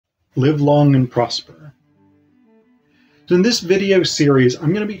live long and prosper. So in this video series,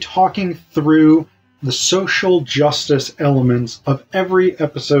 I'm going to be talking through the social justice elements of every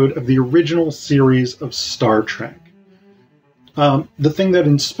episode of the original series of Star Trek. The thing that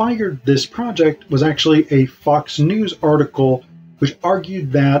inspired this project was actually a Fox News article which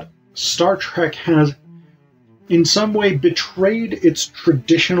argued that Star Trek has in some way betrayed its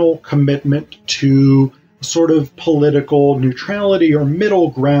traditional commitment to sort of political neutrality or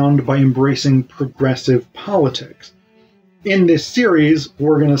middle ground by embracing progressive politics. In this series,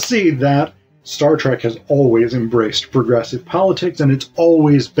 we're going to see that Star Trek has always embraced progressive politics, and it's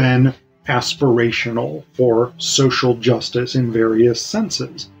always been aspirational for social justice in various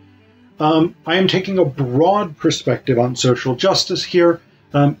senses. I am taking a broad perspective on social justice here,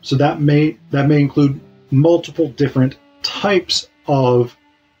 so that may include multiple different types of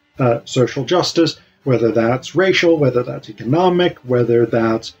social justice, whether that's racial, whether that's economic, whether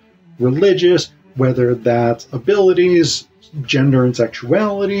that's religious, whether that's abilities, gender and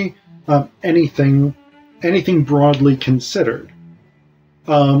sexuality, anything broadly considered.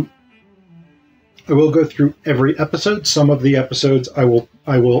 I will go through every episode. Some of the episodes I will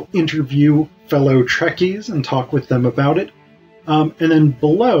interview fellow Trekkies and talk with them about it. And then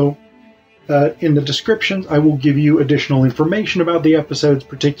below, in the descriptions, I will give you additional information about the episodes,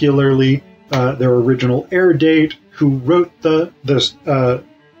 particularly their original air date, who wrote the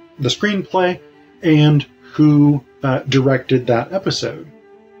screenplay, and who directed that episode.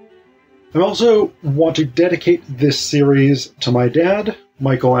 I also want to dedicate this series to my dad,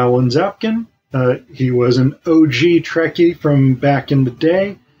 Michael Allen Zapkin. He was an OG Trekkie from back in the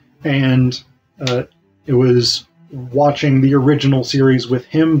day, and it was watching the original series with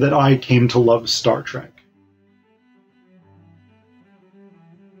him that I came to love Star Trek.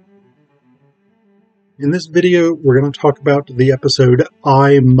 In this video, we're going to talk about the episode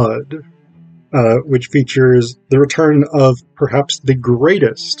I, Mud, which features the return of perhaps the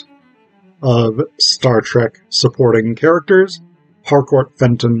greatest of Star Trek supporting characters, Harcourt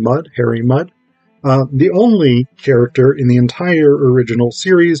Fenton Mudd, Harry Mudd, the only character in the entire original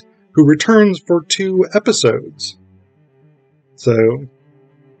series who returns for 2 episodes. So,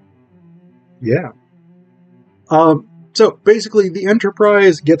 yeah. So basically, the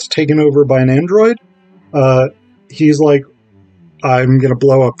Enterprise gets taken over by an android. He's like, I'm going to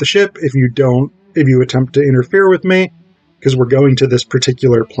blow up the ship if you attempt to interfere with me, because we're going to this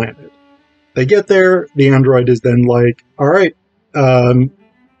particular planet. They get there, the android is then like, alright,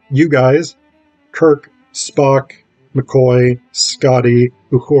 you guys, Kirk, Spock, McCoy, Scotty,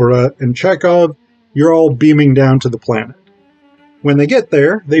 Uhura, and Chekhov, you're all beaming down to the planet. When they get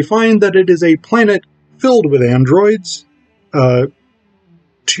there, they find that it is a planet filled with androids,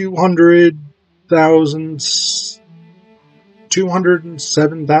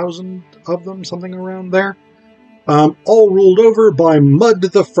 207,000 of them, something around there, all ruled over by Mudd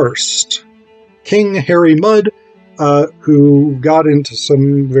the First, King Harry Mudd, who got into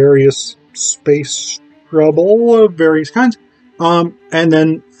some various space trouble of various kinds, and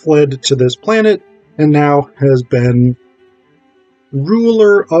then fled to this planet, and now has been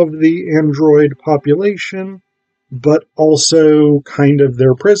ruler of the android population, but also kind of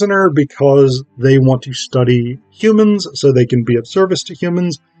their prisoner because they want to study humans so they can be of service to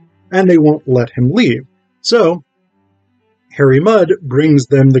humans, and they won't let him leave. So, Harry Mudd brings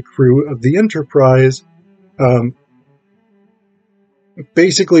them the crew of the Enterprise,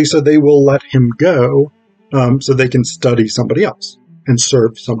 basically so they will let him go, so they can study somebody else and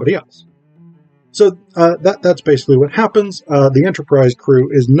serve somebody else. So that's basically what happens. The Enterprise crew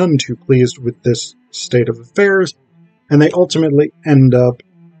is none too pleased with this state of affairs, and they ultimately end up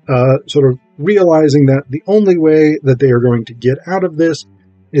sort of realizing that the only way that they are going to get out of this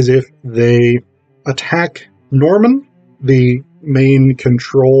is if they attack Norman, the main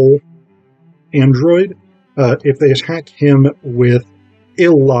control android, if they attack him with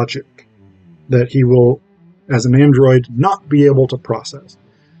illogic that he will, as an android, not be able to process.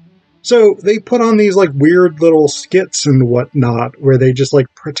 So they put on these like weird little skits and whatnot where they just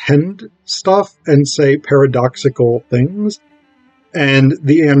like pretend stuff and say paradoxical things, and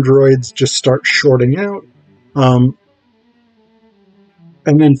the androids just start shorting out. And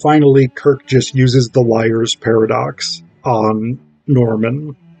then finally Kirk just uses the liar's paradox on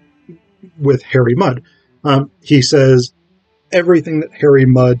Norman with Harry Mudd. He says, everything that Harry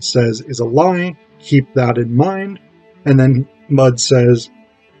Mudd says is a lie, keep that in mind. And then Mudd says,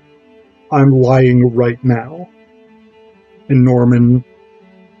 I'm lying right now. And Norman,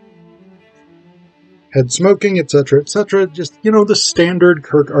 head smoking, etc., etc., just, the standard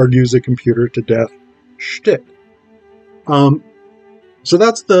Kirk argues a computer to death shtick. So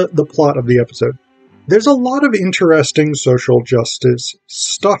that's the plot of the episode. There's a lot of interesting social justice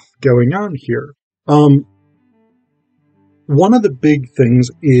stuff going on here. One of the big things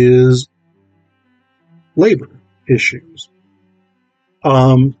is labor issues.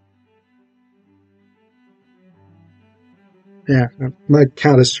 Yeah, my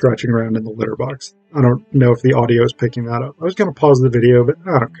cat is scratching around in the litter box. I don't know if the audio is picking that up. I was going to pause the video, but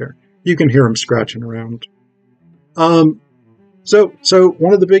I don't care. You can hear him scratching around. So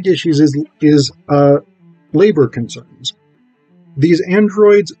one of the big issues is labor concerns. These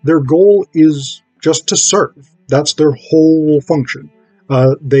androids, their goal is just to serve. That's their whole function.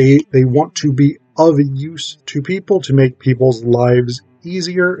 They want to be of use to people, to make people's lives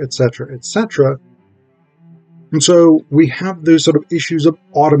easier, etc., etc. And so we have those sort of issues of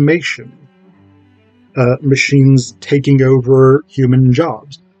automation, machines taking over human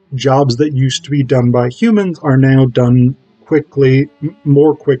jobs. Jobs that used to be done by humans are now done quickly,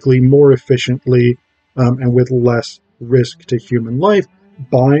 more efficiently, and with less risk to human life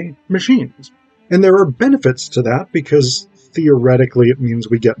by machines. And there are benefits to that because theoretically it means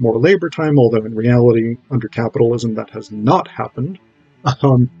we get more labor time, although in reality, under capitalism, that has not happened.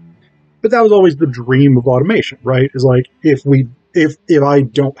 But that was always the dream of automation, right? Is like, if I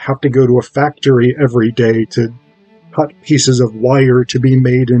don't have to go to a factory every day to cut pieces of wire to be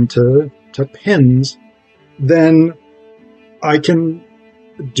made into pins, then I can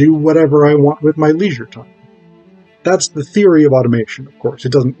do whatever I want with my leisure time. That's the theory of automation, of course.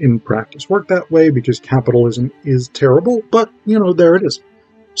 It doesn't in practice work that way because capitalism is terrible, but, there it is.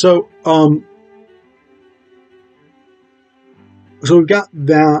 So we've got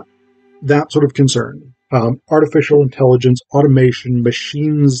that sort of concern. Artificial intelligence, automation,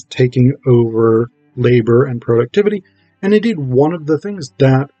 machines taking over labor and productivity. And indeed, one of the things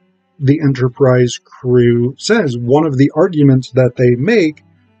that the Enterprise crew says, one of the arguments that they make,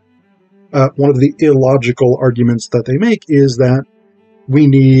 one of the illogical arguments that they make is that we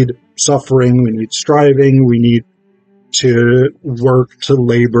need suffering, we need striving, we need to work, to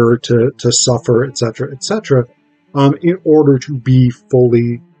labor, to suffer, etc., etc., in order to be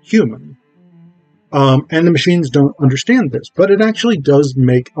fully human. And the machines don't understand this, but it actually does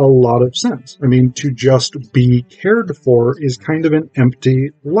make a lot of sense. I mean, to just be cared for is kind of an empty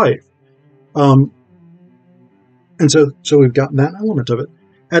life. And so we've got that element of it.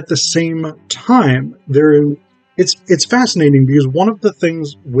 At the same time, it's fascinating because one of the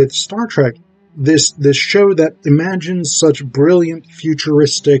things with Star Trek, this show that imagines such brilliant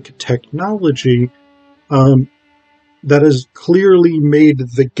futuristic technology, that has clearly made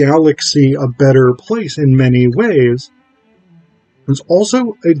the galaxy a better place in many ways, it's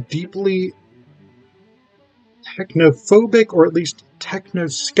also a deeply technophobic, or at least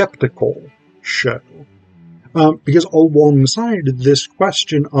technoskeptical show. Because alongside this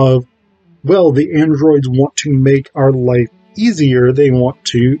question of, well, the androids want to make our life easier, they want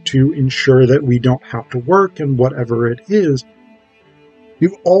to ensure that we don't have to work and whatever it is,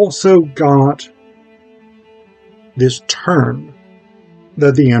 you've also got this turn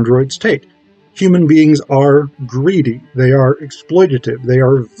that the androids take. Human beings are greedy, they are exploitative, they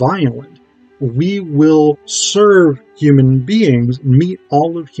are violent. We will serve human beings, meet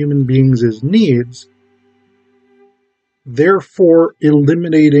all of human beings' needs, therefore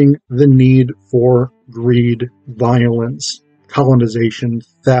eliminating the need for greed, violence, colonization,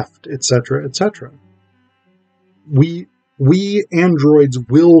 theft, etc., etc. We androids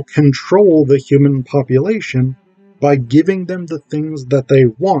will control the human population by giving them the things that they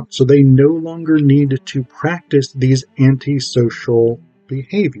want, so they no longer need to practice these antisocial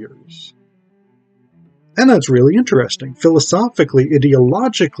behaviors. And that's really interesting. Philosophically,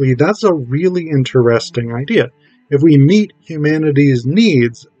 ideologically, that's a really interesting idea. If we meet humanity's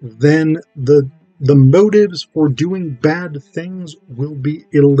needs, then the motives for doing bad things will be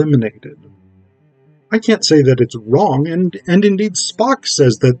eliminated. I can't say that it's wrong, and indeed Spock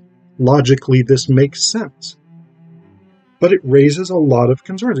says that logically this makes sense. But it raises a lot of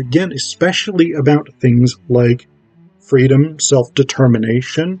concerns, again, especially about things like freedom,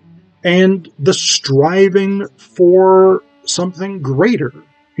 self-determination, and the striving for something greater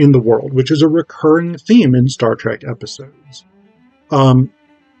in the world, which is a recurring theme in Star Trek episodes. So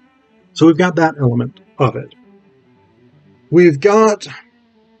we've got that element of it. We've got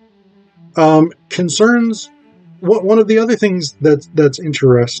concerns. One of the other things that's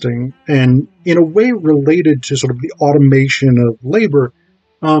interesting, and in a way related to sort of the automation of labor,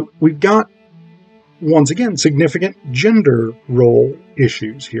 we've got, once again, significant gender role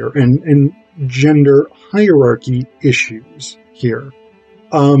issues here, and gender hierarchy issues here.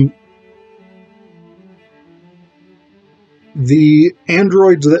 The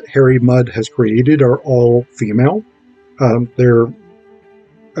androids that Harry Mudd has created are all female. They're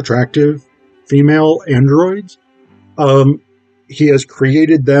attractive female androids. He has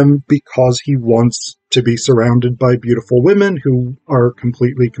created them because he wants to be surrounded by beautiful women who are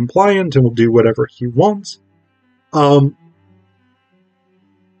completely compliant and will do whatever he wants. And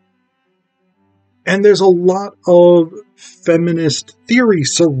there's a lot of feminist theory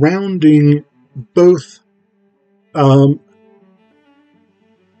surrounding both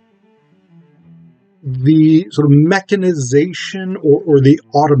the sort of mechanization or the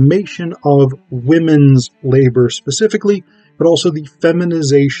automation of women's labor specifically, but also the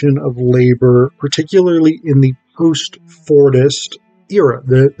feminization of labor, particularly in the post-Fordist era,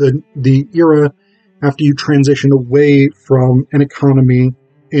 the era after you transition away from an economy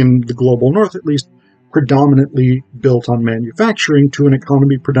in the global north, at least, predominantly built on manufacturing to an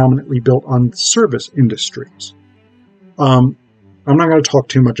economy predominantly built on service industries. I'm not going to talk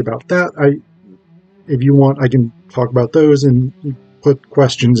too much about that. If you want, I can talk about those and put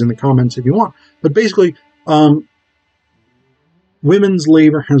questions in the comments if you want. But basically, women's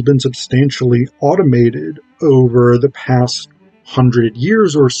labor has been substantially automated over the past 100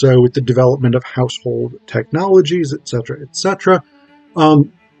 years or so with the development of household technologies, etc., etc.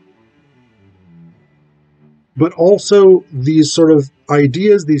 But also these sort of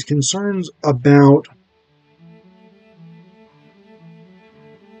ideas, these concerns about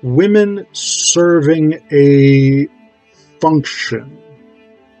women serving a function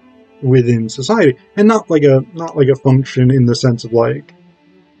within society, and not like a function in the sense of like,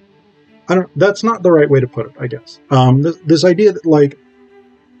 that's not the right way to put it, I guess. This idea that like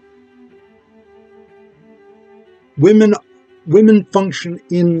women function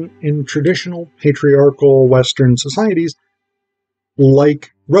in traditional patriarchal Western societies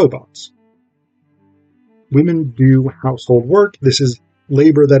like robots. Women do household work. This is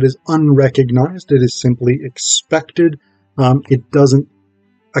labor that is unrecognized. It is simply expected. It doesn't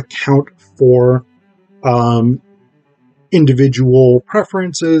account for individual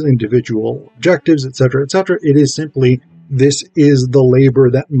preferences, individual objectives, etc., etc. It is simply, this is the labor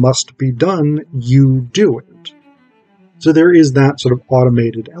that must be done. You do it. So there is that sort of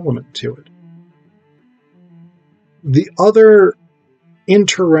automated element to it. The other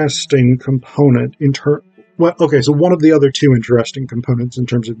interesting component so one of the other two interesting components in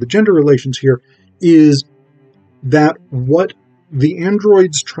terms of the gender relations here is that what the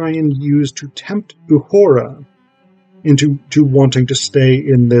androids try and use to tempt Uhura into wanting to stay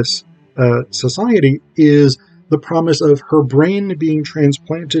in this society is the promise of her brain being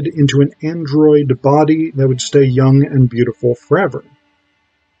transplanted into an android body that would stay young and beautiful forever.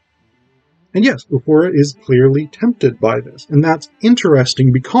 And yes, Uhura is clearly tempted by this. And that's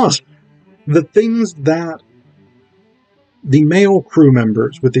interesting because the things that the male crew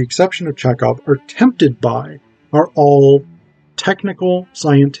members, with the exception of Chekhov, are tempted by are all technical,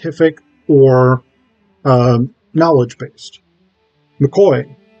 scientific, or knowledge-based.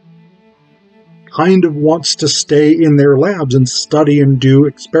 McCoy kind of wants to stay in their labs and study and do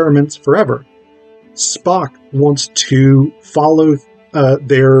experiments forever. Spock wants to follow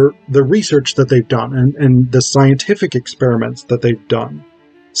the research that they've done and the scientific experiments that they've done.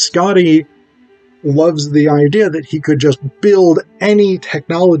 Scotty loves the idea that he could just build any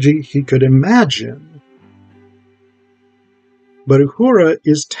technology he could imagine. But Uhura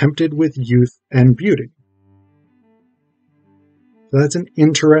is tempted with youth and beauty. So that's an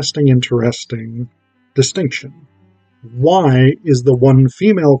interesting distinction. Why is the one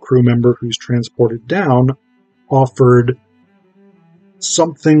female crew member who's transported down offered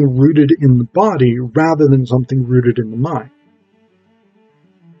something rooted in the body rather than something rooted in the mind?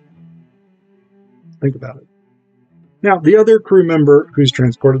 Think about it. Now, the other crew member who's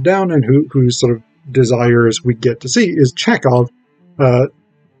transported down and whose sort of desires we get to see is Chekhov.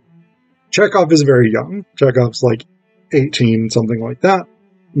 Chekhov is very young. Chekhov's like 18, something like that.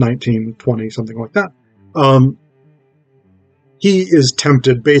 19, 20, something like that. He is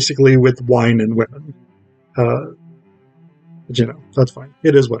tempted basically with wine and women. But that's fine.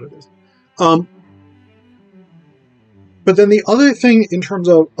 It is what it is. But then the other thing in terms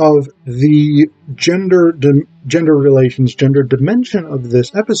of the gender relations, gender dimension of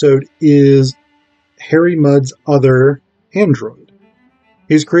this episode is Harry Mudd's other android.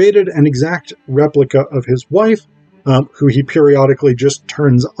 He's created an exact replica of his wife, who he periodically just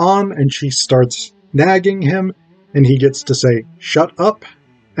turns on, and she starts nagging him, and he gets to say, "Shut up,"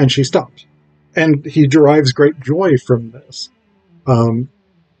 and she stops. And he derives great joy from this.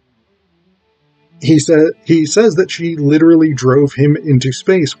 He says that she literally drove him into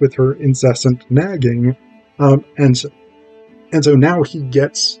space with her incessant nagging, and so And so now he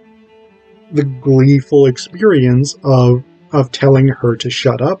gets the gleeful experience of telling her to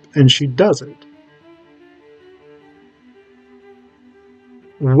shut up, and she does it.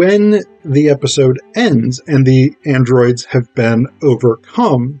 When the episode ends and the androids have been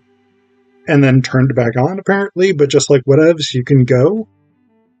overcome and then turned back on, apparently, but just like whatevs, you can go.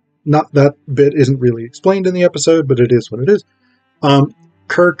 Not that bit isn't really explained in the episode, but it is what it is.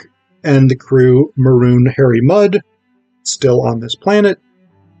 Kirk and the crew maroon Harry Mudd, still on this planet,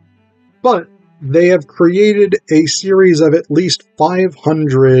 but they have created a series of at least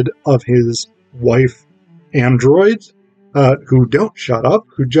 500 of his wife androids who don't shut up,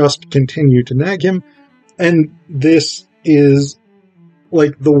 who just continue to nag him, and this is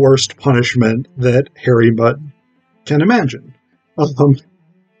like the worst punishment that Harry Mudd can imagine.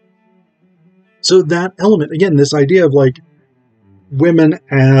 So that element, again, this idea of like women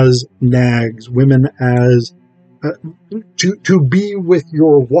as nags, women as to be with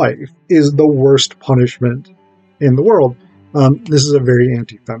your wife is the worst punishment in the world. This is a very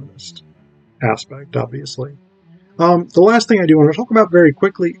anti-feminist aspect, obviously. The last thing I do want to talk about very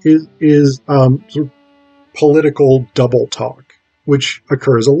quickly is sort of political double talk, which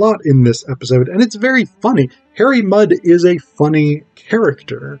occurs a lot in this episode, and it's very funny. Harry Mudd is a funny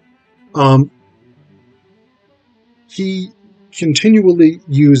character. He continually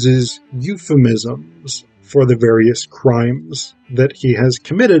uses euphemisms for the various crimes that he has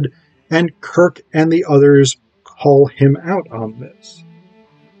committed, and Kirk and the others call him out on this.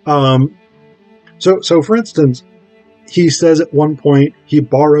 So for instance, he says at one point he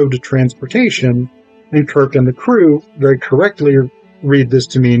borrowed transportation, and Kirk and the crew very correctly read this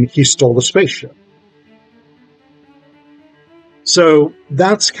to mean he stole the spaceship. So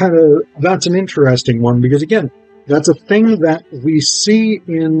that's an interesting one, because again, that's a thing that we see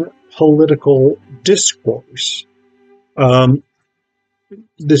in political discourse.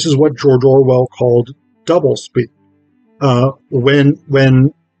 This is what George Orwell called doublespeak.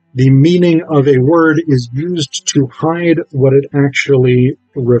 When the meaning of a word is used to hide what it actually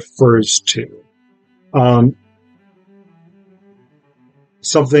refers to.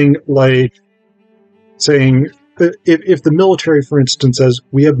 Something like saying, if the military, for instance, says,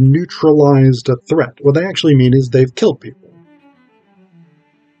 we have neutralized a threat, what they actually mean is they've killed people.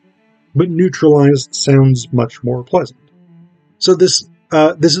 But neutralized sounds much more pleasant. So this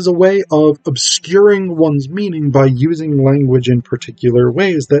is a way of obscuring one's meaning by using language in particular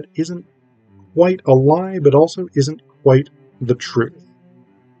ways that isn't quite a lie, but also isn't quite the truth.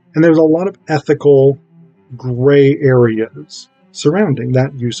 And there's a lot of ethical gray areas surrounding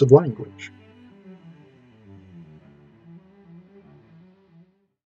that use of language.